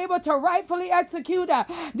and able to rightfully execute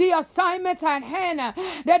the assignments at hand,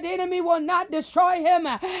 that the enemy will not destroy him,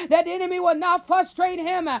 that the enemy will not frustrate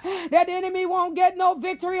him, that the enemy won't get no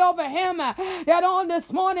victory over him, that on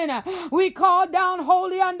this morning we call down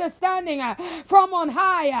holy understanding from on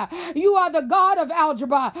high. You are the God of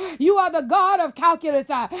algebra. You are the God of calculus.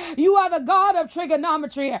 You are the God of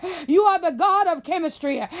trigonometry. You are the God of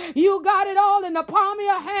chemistry. You got it all in the palm of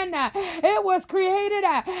your hand. It was created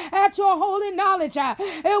at your holy knowledge.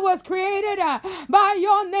 It was created by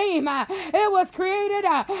your name. It was created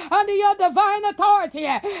under your divine authority.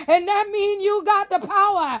 And that means you got the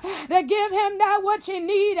power to give him that which he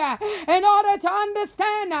need in order to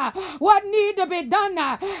understand what need to be done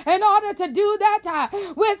in order to do that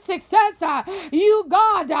with success. You,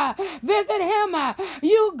 God, visit him.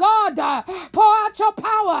 You, God, pour out your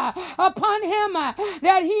power upon him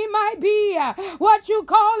that he might be what you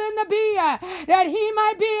call him to be, that he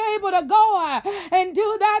might be able to go and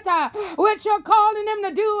do that which you're calling him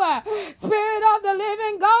to do. Spirit of the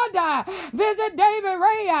living God, visit David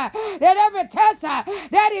Ray, that every test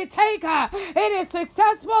that he take, it is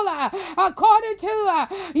successful according to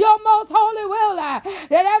your most holy will,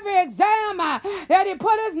 that every exam that he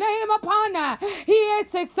put his name upon, he is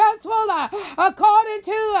successful according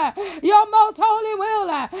to your most holy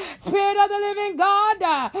will. Spirit of the living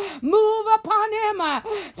God, move upon him.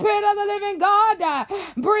 Spirit of the living God,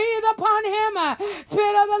 breathe upon him.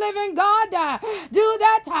 Spirit of the living God, do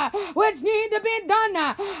that which need to be done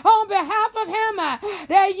on behalf of him,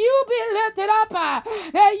 that you be lifted up,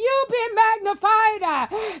 that you be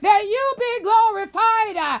magnified, that you be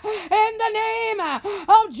glorified in the name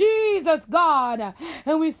of Jesus, God.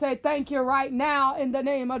 And we say thank you right now in the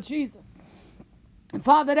name of Jesus.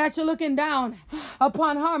 Father, that you're looking down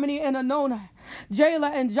upon Harmony and Anona,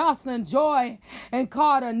 Jayla and Jocelyn, Joy and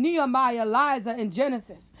Carter, Nehemiah, Liza and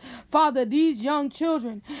Genesis. Father, these young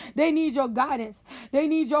children, they need your guidance. They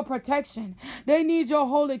need your protection. They need your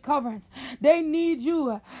holy coverings. They need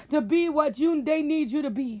you to be what they need you to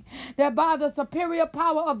be. That by the superior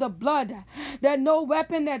power of the blood, that no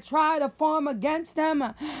weapon that try to form against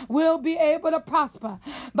them will be able to prosper.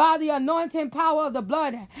 By the anointing power of the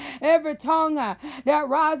blood, every tongue that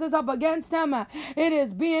rises up against them, it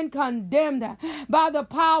is being condemned. By the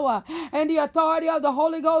power and the authority of the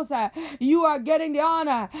Holy Ghost, you are getting the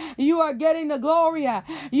honor, you are getting the glory,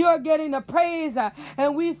 you are getting the praise,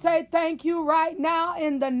 and we say thank you right now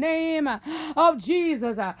in the name of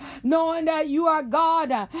Jesus, knowing that you are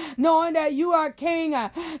God, knowing that you are King,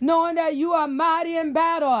 knowing that you are mighty in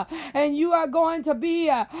battle, and you are going to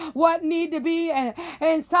be what need to be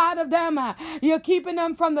inside of them. You're keeping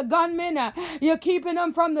them from the gunmen, you're keeping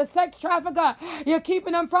them from the sex trafficker, you're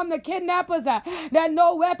keeping them from the kidnappers, that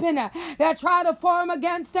no weapon that try to form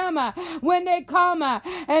against them when they come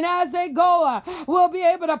and as they go will be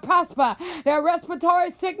able to prosper. That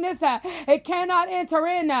respiratory sickness, it cannot enter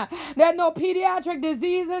in. That no pediatric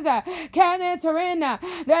diseases can enter in.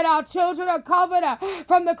 That our children are covered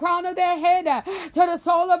from the crown of their head to the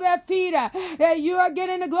sole of their feet. That you are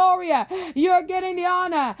getting the glory, you're getting the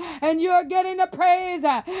honor, and you're getting the praise.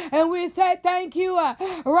 And we say thank you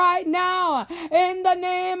right now in the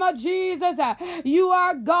name of Jesus. You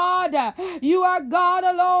are God. You are God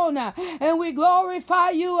alone. And we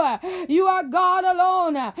glorify you. You are God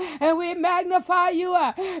alone. And we magnify you.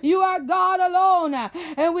 You are God alone.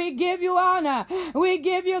 And we give you honor. We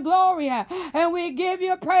give you glory. And we give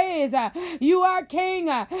you praise. You are King.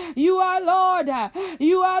 You are Lord.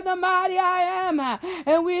 You are the mighty I am.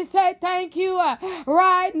 And we say thank you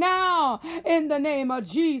right now in the name of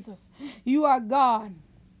Jesus. You are God.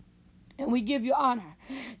 And we give you honor.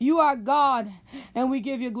 You are God, and we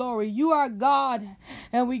give you glory. You are God,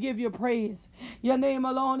 and we give you praise. Your name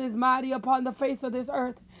alone is mighty upon the face of this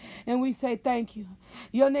earth, and we say thank you.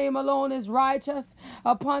 Your name alone is righteous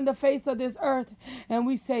upon the face of this earth, and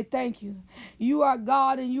we say thank you. You are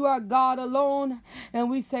God, and you are God alone, and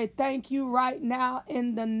we say thank you right now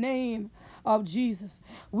in the name of Jesus.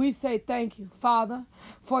 We say thank you, Father,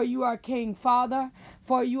 for you are King, Father,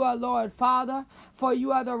 for you are Lord, Father, for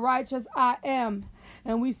you are the righteous I am.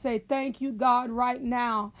 And we say thank you, God, right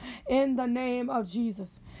now in the name of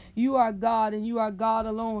Jesus. You are God and you are God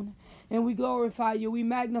alone. And we glorify you. We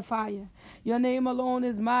magnify you. Your name alone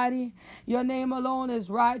is mighty. Your name alone is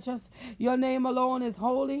righteous. Your name alone is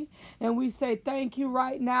holy. And we say thank you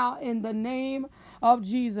right now in the name of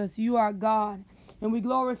Jesus. You are God. And we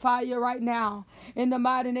glorify you right now in the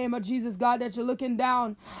mighty name of Jesus, God, that you're looking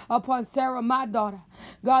down upon Sarah, my daughter.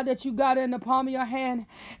 God, that you got her in the palm of your hand,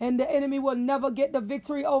 and the enemy will never get the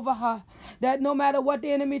victory over her. That no matter what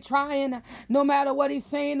the enemy trying, no matter what he's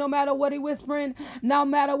saying, no matter what he's whispering, no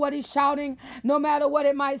matter what he's shouting, no matter what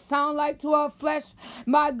it might sound like to her flesh,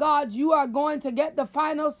 my God, you are going to get the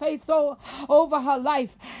final say so over her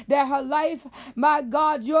life. That her life, my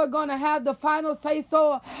God, you're going to have the final say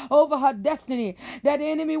so over her destiny. That the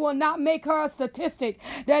enemy will not make her a statistic.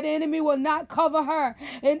 That the enemy will not cover her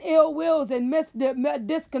in ill wills and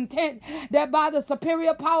discontent. That by the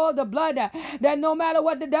superior power of the blood, that no matter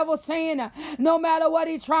what the devil's saying, no matter what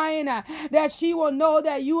he's trying, that she will know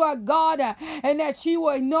that you are God, and that she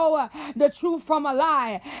will know the truth from a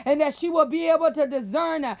lie, and that she will be able to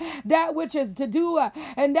discern that which is to do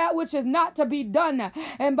and that which is not to be done.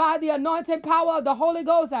 And by the anointing power of the Holy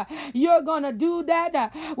Ghost, you're going to do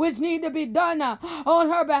that which need to be done on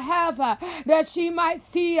her behalf, that she might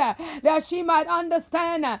see, that she might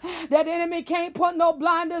understand that the enemy can't put no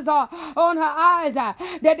blinders on her eyes, that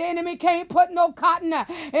the enemy can't put no cotton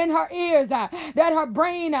in her ears, that her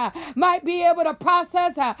brain might be able to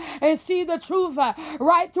process and see the truth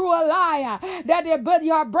right through a lie, that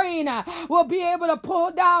her brain will be able to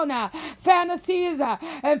pull down fantasies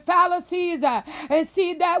and fallacies and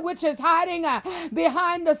see that which is hiding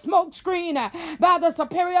behind the smoke screen by the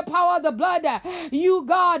superior power of the blood. You,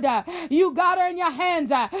 God, you got her in your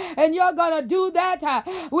hands, and you're going to do that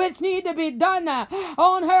which need to be done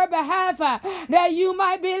on her behalf, that you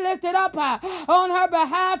might be lifted up on her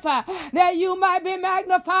behalf, that you might be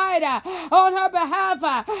magnified on her behalf,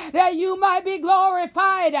 that you might be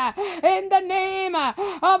glorified in the name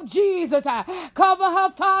of Jesus. Cover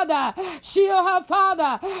her, Father. Shield her,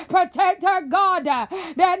 Father. Protect her, God,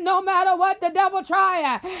 that no matter what the devil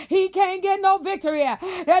try, he can't get no victory.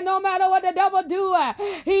 That no matter what the devil do,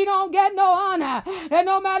 he don't get no honor. That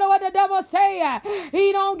no matter what the devil say,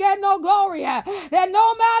 he don't get no glory. That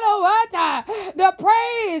no matter what, the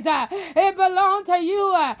praise, it belongs to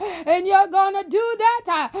you, and you're going to do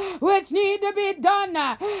that which need to be done.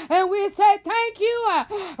 And we say thank you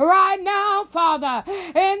right now, Father,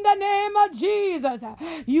 in the name of Jesus.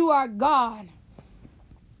 You are God.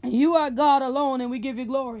 You are God alone, and we give you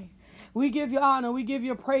glory. We give you honor. We give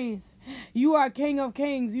you praise. You are King of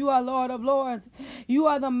kings. You are Lord of lords. You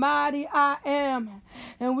are the mighty I am.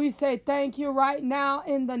 And we say thank you right now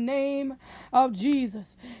in the name of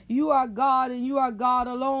Jesus. You are God and you are God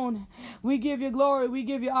alone. We give you glory. We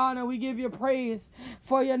give you honor. We give you praise.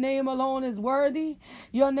 For your name alone is worthy.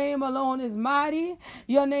 Your name alone is mighty.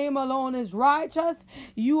 Your name alone is righteous.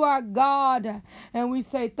 You are God. And we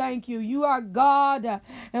say thank you. You are God.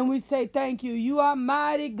 And we say thank you. You are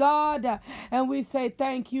mighty God. And we say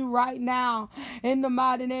thank you right now in the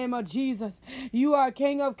mighty name of Jesus. You are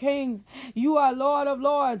King of kings. You are Lord of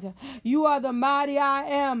lords. You are the mighty I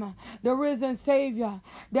am, the risen Savior.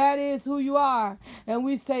 That is who you are. And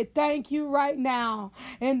we say thank you right now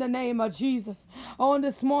in the name of Jesus. On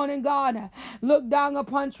this morning, God, look down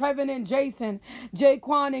upon Trevin and Jason,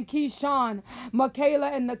 Jaquan and Keyshawn, Michaela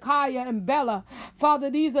and Nakaya and Bella. Father,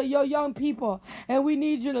 these are your young people, and we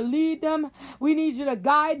need you to lead them. We need you to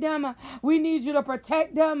guide them. We need you to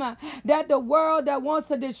protect them, that the world that wants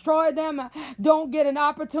to destroy them don't get an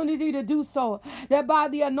opportunity to do so. That by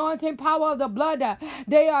the anointing power of the blood,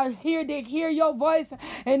 they are here, they hear your voice,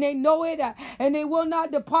 and they know it, and they will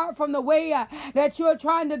not depart from the way that you are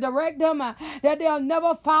trying to direct them, that they'll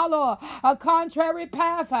never follow a contrary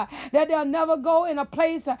path, that they'll never go in a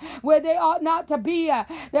place where they ought not to be,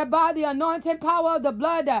 that by the anointing power of the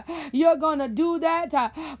blood, you're going to do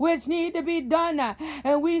that which need to be done.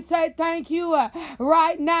 And we say thank you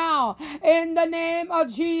right now in the name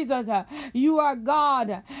of Jesus. You are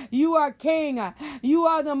God. You are King. You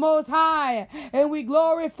are the Most High. And we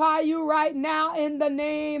glorify you right now in the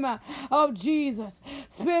name of Jesus.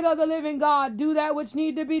 Spirit of the living God, do that which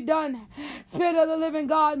need to be done. Spirit of the living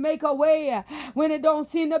God, make a way when it don't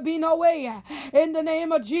seem to be no way. In the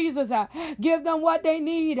name of Jesus, give them what they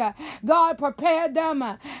need. God, prepare them,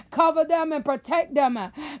 cover them, and protect them.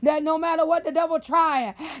 That no matter what the devil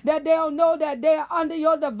try, that they'll know that they are under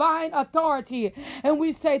your divine authority. And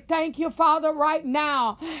we say thank you, Father, right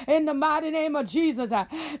now, in the mighty name of Jesus,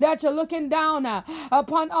 that you're looking down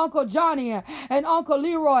upon Uncle Johnny and Uncle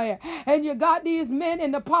Leroy, and you got these men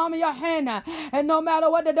in the palm of your hand, and no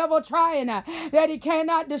matter what the devil trying, that he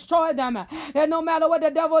cannot destroy them, that no matter what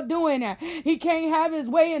the devil doing, he can't have his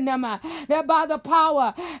way in them, that by the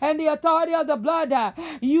power and the authority of the blood,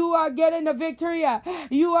 you are getting the victory,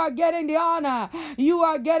 you are getting the honor, you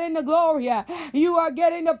are getting the glory, you are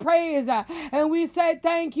getting the praise, and we say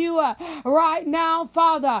thank you right now,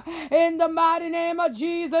 Father, in the mighty name of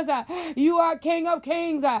Jesus. You are King of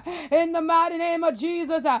Kings, in the mighty name of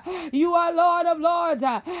Jesus. You are Lord of Lords,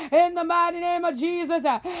 in the mighty name of Jesus.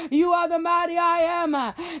 You are the mighty I am,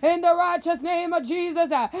 in the righteous name of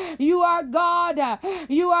Jesus. You are God,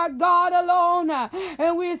 you are God alone,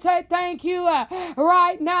 and we say thank you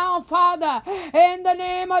right now, Father, in the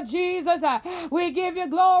name of Jesus. We give you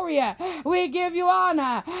glory, we give you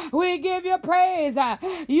honor, we give you praise.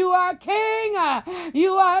 You are King,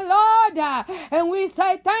 you are Lord, and we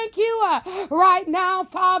say thank you right now,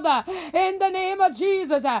 Father, in the name of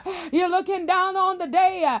Jesus. You're looking down on the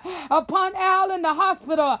day upon Al in the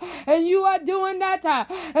hospital, and you are doing that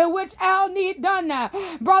in which Al need done.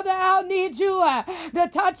 Brother Al needs you to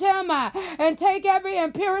touch him and take every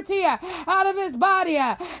impurity out of his body.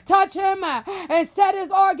 Touch him and set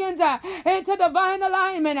his organs into divine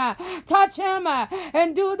alignment. Touch him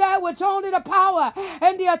and do that which only the power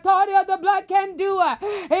and the authority of the blood can do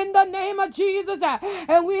in the name of Jesus.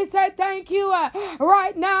 And we say thank you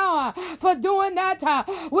right now for doing that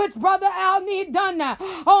which Brother Al need done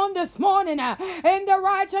on this morning in the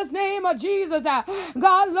righteous name of Jesus.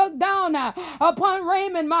 God, look down upon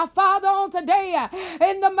Raymond, my father, on today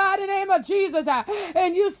in the mighty name of Jesus,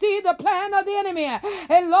 and you see the plan of the enemy,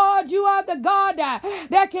 and Lord, you are the God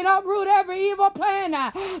that can uproot every evil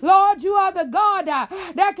plan. Lord, you are the God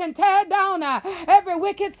that can tear down every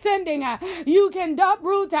wicked sending. You can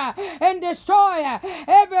uproot and destroy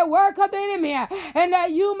every work of the enemy, and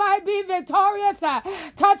that you might be victorious.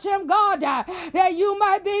 Touch him, God, that you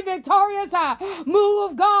might be victorious.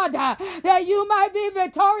 Move, God, that you might be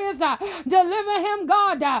victorious. Deliver him,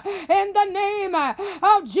 God, in the name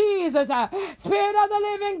of Jesus. Spirit of the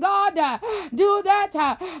living God, do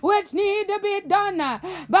that which need to be done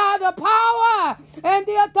by the power and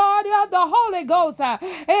the authority of the Holy Ghost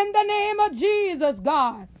in the name of Jesus,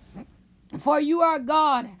 God. For you are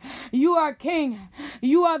God, you are King,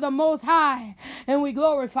 you are the Most High, and we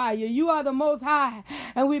glorify you. You are the Most High,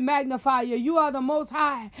 and we magnify you. You are the Most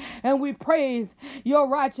High, and we praise your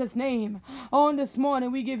righteous name. On this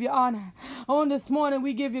morning, we give you honor. On this morning,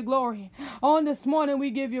 we give you glory. On this morning, we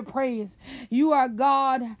give you praise. You are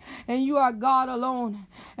God, and you are God alone.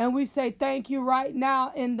 And we say thank you right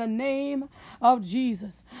now in the name of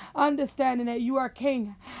Jesus. Understanding that you are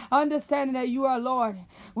King, understanding that you are Lord.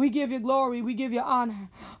 We give you glory. We give you honor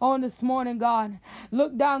on this morning, God.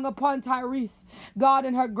 Look down upon Tyrese, God,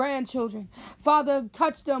 and her grandchildren. Father,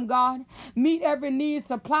 touch them, God. Meet every need,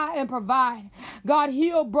 supply, and provide. God,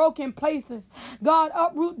 heal broken places. God,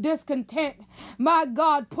 uproot discontent. My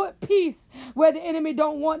God, put peace where the enemy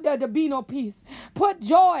don't want there to be no peace. Put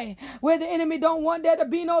joy where the enemy don't want there to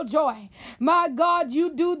be no joy. My God,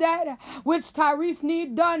 you do that which Tyrese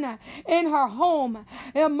need done in her home,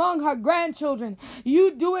 among her grandchildren.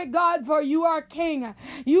 You do it, God, for you are King.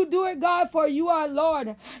 You do it, God, for you are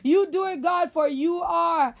Lord. You do it, God, for you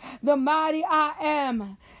are the mighty I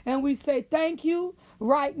am. And we say thank you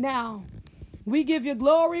right now. We give you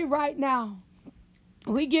glory right now.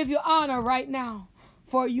 We give you honor right now.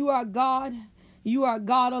 For you are God. You are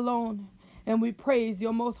God alone. And we praise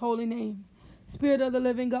your most holy name. Spirit of the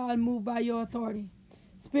living God, move by your authority.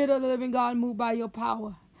 Spirit of the living God, move by your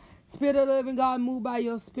power. Spirit of the living God, move by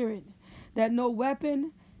your spirit. That no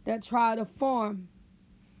weapon that try to form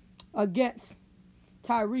against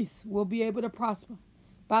Tyrese will be able to prosper.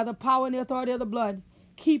 By the power and the authority of the blood,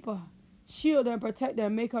 keep her, shield her, and protect her,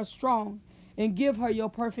 and make her strong, and give her your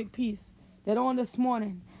perfect peace. That on this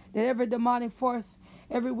morning, that every demonic force,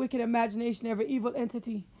 every wicked imagination, every evil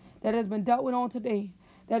entity that has been dealt with on today,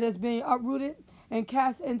 that has been uprooted and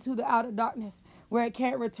cast into the outer darkness, where it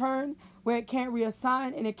can't return, where it can't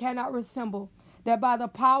reassign, and it cannot reassemble. That by the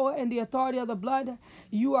power and the authority of the blood,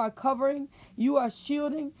 you are covering, you are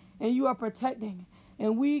shielding, and you are protecting.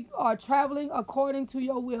 And we are traveling according to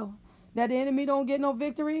your will. That the enemy don't get no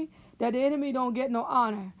victory, that the enemy don't get no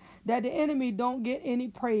honor, that the enemy don't get any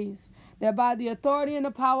praise. That by the authority and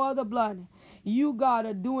the power of the blood, you, God,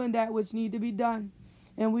 are doing that which need to be done.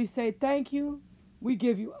 And we say thank you, we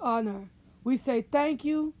give you honor. We say thank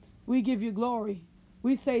you, we give you glory.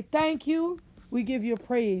 We say thank you, We give you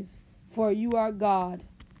praise, for you are God.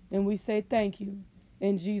 And we say thank you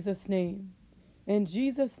in Jesus' name. In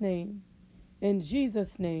Jesus' name. In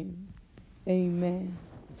Jesus' name. Amen.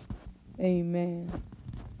 Amen.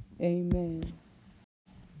 Amen.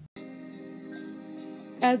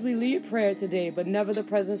 As we lead prayer today, but never the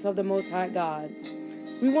presence of the Most High God,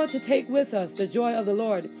 we want to take with us the joy of the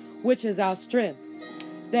Lord, which is our strength,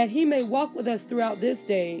 that he may walk with us throughout this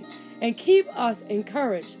day and keep us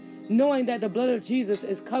encouraged, knowing that the blood of Jesus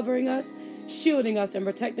is covering us, shielding us, and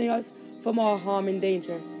protecting us from all harm and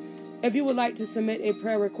danger. If you would like to submit a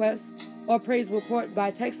prayer request or praise report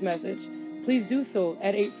by text message, please do so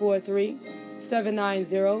at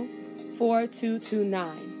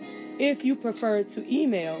 843-790-4229. If you prefer to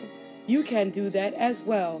email, you can do that as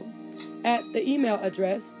well at the email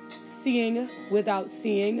address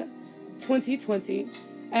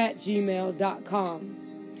seeingwithoutseeing2020@gmail.com.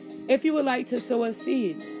 If you would like to sow a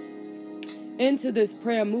seed into this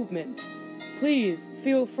prayer movement, please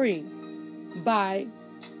feel free by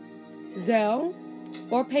Zelle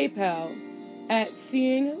or PayPal at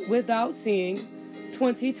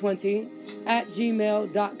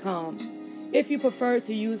seeingwithoutseeing2020@gmail.com. If you prefer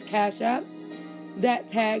to use Cash App, that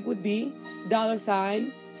tag would be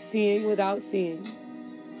 $seeing without seeing.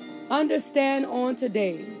 Understand on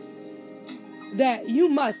today that you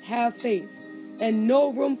must have faith and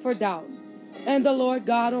no room for doubt. And the Lord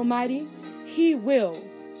God Almighty, he will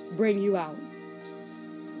bring you out.